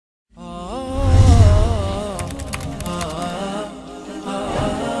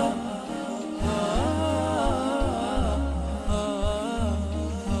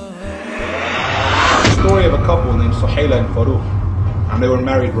Suhaila and Farooq, and they were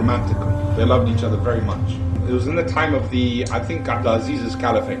married romantically. They loved each other very much. It was in the time of I think Abdul Aziz's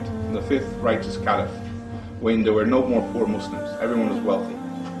caliphate, the fifth righteous caliph, when there were no more poor Muslims. Everyone was wealthy.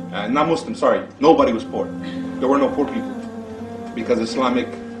 Not Muslims, sorry, nobody was poor. There were no poor people, because Islamic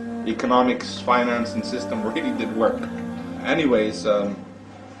economics, finance and system really did work. Anyways,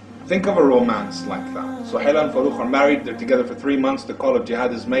 think of a romance like that. Suhaila and Farooq are married, they're together for 3 months, the call of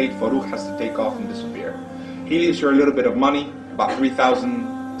jihad is made, Farooq has to take off and disappear. He leaves her a little bit of money, about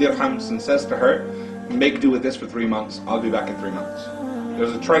 3,000 dirhams, and says to her, make do with this for 3 months, I'll be back in 3 months.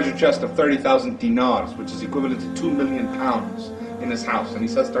 There's a treasure chest of 30,000 dinars, which is equivalent to 2 million pounds in his house, and he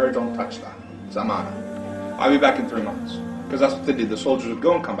says to her, don't touch that, it's amana. I'll be back in 3 months. Because that's what they did, the soldiers would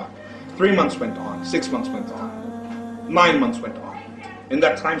go and come back. 3 months went on, 6 months went on, 9 months went on. In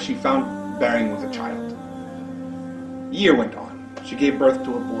that time she found bearing with a child. A year went on, she gave birth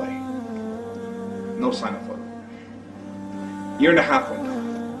to a boy. No sign of her. Year and a half went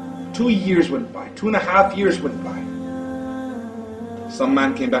on. 2 years went by, 2.5 years went by. Some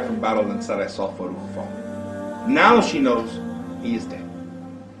man came back from battle and said, I saw Farooq fall. Now she knows he is dead.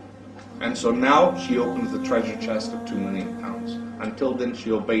 And so now she opens the treasure chest of 2 million pounds. Until then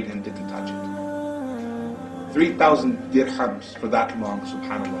she obeyed him, didn't touch it. 3,000 dirhams for that long,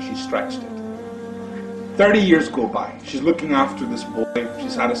 subhanAllah, she stretched it. 30 years go by. She's looking after this boy,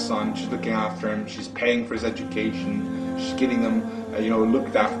 she's had a son, she's looking after him, she's paying for his education, she's getting him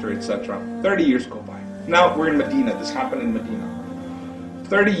looked after, etc. 30 years go by. Now we're in Medina, this happened in Medina.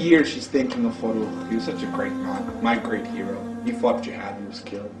 30 years she's thinking of Farooq. He was such a great man, my great hero. He fought jihad, he was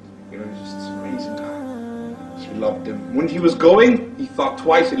killed. He was just this amazing guy. She loved him. When he was going, he thought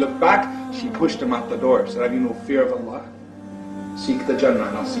twice, he looked back, she pushed him out the door. Said, have you no fear of Allah? Seek the Jannah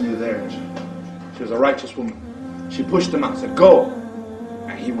and I'll see you there. She was a righteous woman. She pushed him out, said, go.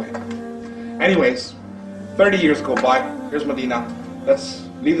 And he went. Anyways, 30 years go by. Here's Medina. Let's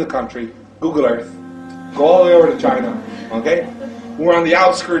leave the country, Google Earth, go all the way over to China, okay? We're on the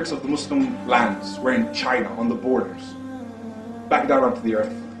outskirts of the Muslim lands. We're in China, on the borders. Back down onto the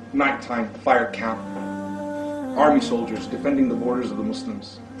earth. Nighttime, fire camp. Army soldiers defending the borders of the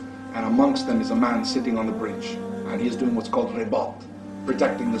Muslims. And amongst them is a man sitting on the bridge. And he is doing what's called ribat,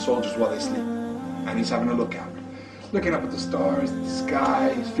 protecting the soldiers while they sleep. And he's having a lookout. Looking up at the stars, the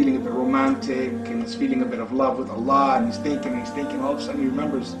sky, he's feeling a bit romantic, and he's feeling a bit of love with Allah, and he's thinking, all of a sudden he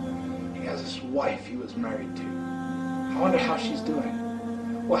remembers he has this wife he was married to. I wonder how she's doing.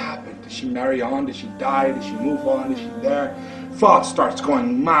 What happened? Did she marry on? Did she die? Did she move on? Is she there? Thought starts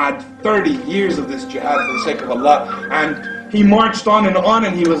going mad. 30 years of this jihad for the sake of Allah, and he marched on,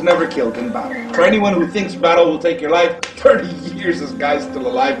 and he was never killed in battle. For anyone who thinks battle will take your life, 30 years this guy's still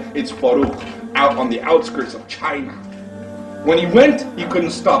alive. It's Farooq, out on the outskirts of China. When he went, he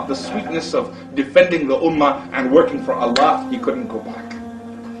couldn't stop. The sweetness of defending the ummah and working for Allah, he couldn't go back.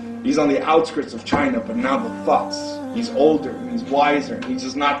 He's on the outskirts of China, but now the thoughts, he's older, and he's wiser, and he's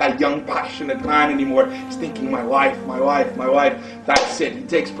just not that young, passionate man anymore. He's thinking, my wife, my wife, my wife. That's it. He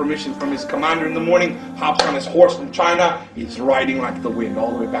takes permission from his commander in the morning, hops on his horse from China, he's riding like the wind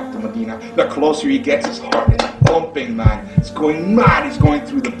all the way back to Medina. The closer he gets, his heart is pumping, man. It's going mad. He's going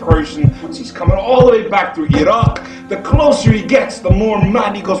through the Persians. He's coming all the way back through Iraq. The closer he gets, the more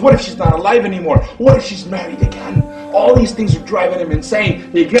mad he goes. What if she's not alive anymore? What if she's married again? All these things are driving him insane.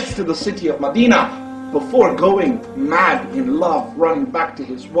 He gets to the city of Medina. Before going mad in love, running back to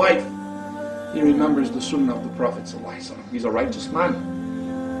his wife, he remembers the sunnah of the Prophet ﷺ. He's a righteous man.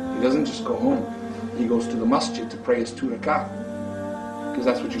 He doesn't just go home. He goes to the masjid to pray his 2 rak'ah. Because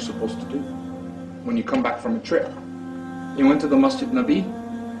that's what you're supposed to do when you come back from a trip. He went to the Masjid Nabi,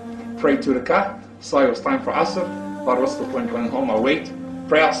 prayed 2 rak'ah, saw it was time for Asr, thought what's the point going home, I'll wait,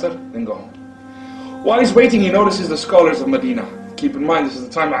 pray Asr, then go home. While he's waiting, he notices the scholars of Medina. Keep in mind, this is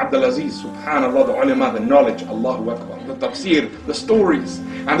the time of Abdul Aziz, subhanAllah, the ulama, the knowledge, Allahu Akbar, the tafsir, the stories.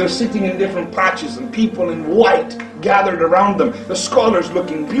 And they're sitting in different patches, and people in white gathered around them. The scholars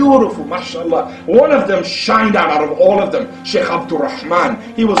looking beautiful, mashallah. One of them shined out of all of them, Sheikh Abdul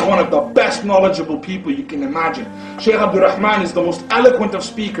Rahman. He was one of the best knowledgeable people you can imagine. Sheikh Abdul Rahman is the most eloquent of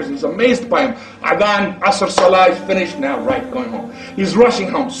speakers. He's amazed by him. Adhan, Asr, Salah is finished now, right, going home. He's rushing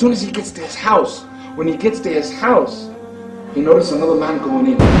home. As soon as he gets to his house, when he gets to his house, he noticed another man going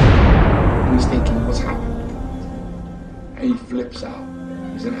in, and he's thinking, what's happened? And he flips out.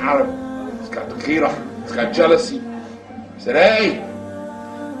 He's an Arab. He's got ghira. He's got jealousy. He said, hey!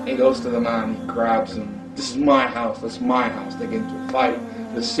 He goes to the man, he grabs him. This is my house, that's my house. They get into a fight.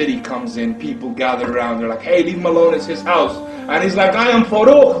 The city comes in, people gather around. They're like, hey, leave him alone, it's his house. And he's like, I am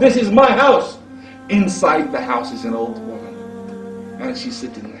Farooq, this is my house. Inside the house is an old woman. And she's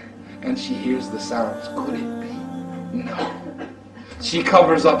sitting there. And she hears the sounds. Could it be? No. She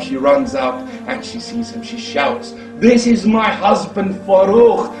covers up, she runs out, and she sees him. She shouts, "This is my husband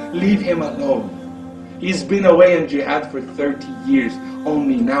Farooq, leave him alone. He's been away in jihad for 30 years,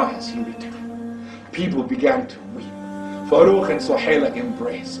 only now has he returned." People began to weep. Farooq and Suhaila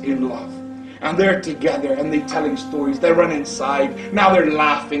embrace in love. And they're together and they're telling stories. They run inside. Now they're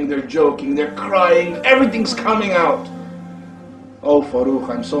laughing, they're joking, they're crying. Everything's coming out. "Oh Farooq,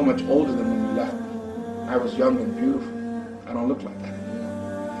 I'm so much older than when you left me. I was young and beautiful. I don't look like that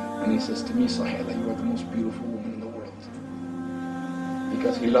anymore." And he says to me, "Suhaila, you are the most beautiful woman in the world."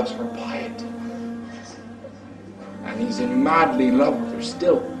 Because he loves her piety. And he's madly in love with her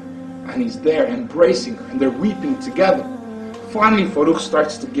still. And he's there embracing her and they're weeping together. Finally, Farooq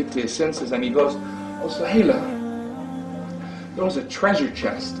starts to get to his senses and he goes, "Oh Suhaila, there was a treasure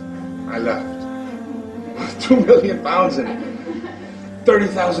chest I left with 2 million pounds in it.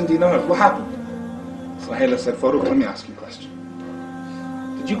 30,000 dinars. What happened?" Suhaila said, "Farooq, let me ask you a question.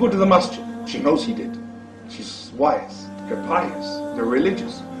 Did you go to the masjid?" She knows he did. She's wise. They're pious. They're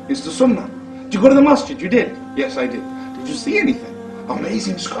religious. It's the sunnah. "Did you go to the masjid?" "You did." "Yes, I did." "Did you see anything?"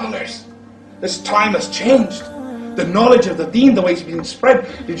 "Amazing scholars. This time has changed. The knowledge of the deen, the way it's being spread.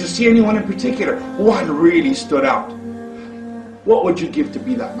 Did you see anyone in particular? One really stood out. What would you give to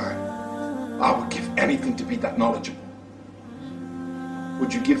be that man?" "I would give anything to be that knowledgeable."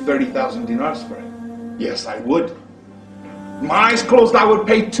 "Would you give 30,000 dinars for it?" "Yes, I would." "My eyes closed, I would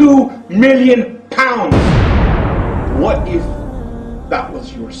pay 2 million pounds. What if that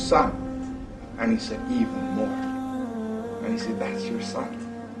was your son?" And he said, "Even more." And he said, "That's your son,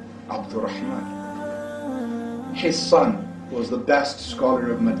 Abdurrahman." His son was the best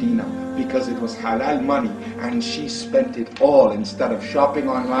scholar of Medina because it was halal money and she spent it all instead of shopping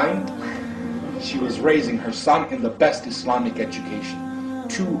online. She was raising her son in the best Islamic education.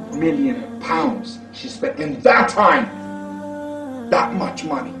 2 million pounds she spent in that time. That much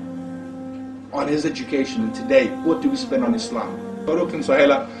money on his education. And today, what do we spend on Islam? Farooq and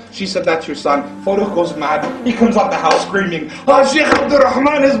Suhaila, she said, "That's your son." Farooq goes mad. He comes out the house screaming, "Oh, Sheikh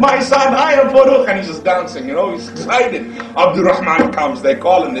Abdurrahman is my son. I am Farooq." And he's just dancing, he's excited. Abdurrahman comes, they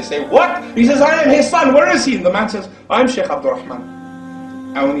call him, they say, "What?" He says, "I am his son. Where is he?" And the man says, "I'm Sheikh Abdurrahman."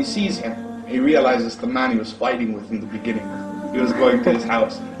 And when he sees him, he realizes the man he was fighting with in the beginning. He was going to his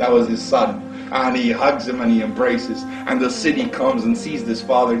house. That was his son. And he hugs him and he embraces. And the city comes and sees this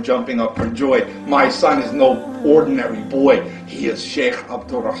father jumping up for joy. My son is no ordinary boy. He is Sheikh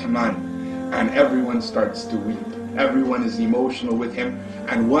Abdurrahman. And everyone starts to weep. Everyone is emotional with him.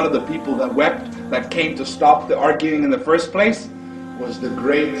 And one of the people that wept, that came to stop the arguing in the first place, was the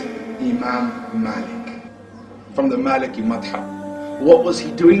great Imam Malik from the Maliki Madhab. What was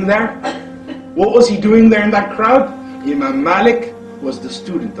he doing there? What was he doing there in that crowd? Imam Malik was the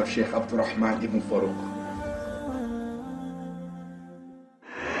student of Sheikh Abdurrahman ibn Farooq.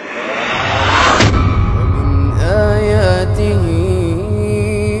 ومن آياته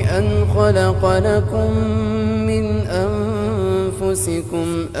أن خلق لكم من أنفسكم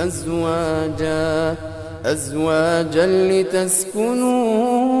أزواجا لتسكنوا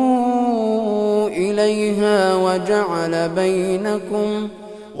إليها وجعل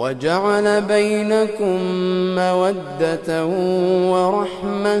بينكم مودة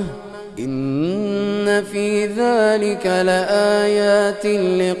ورحمة إن في ذلك لآيات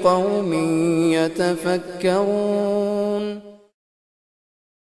لقوم يتفكرون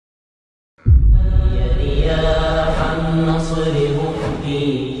رياح النصر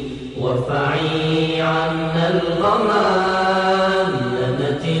مهدي وارفعي عنا الغمام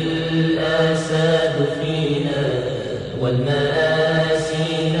نمت الآساد فينا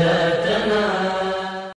والمآسي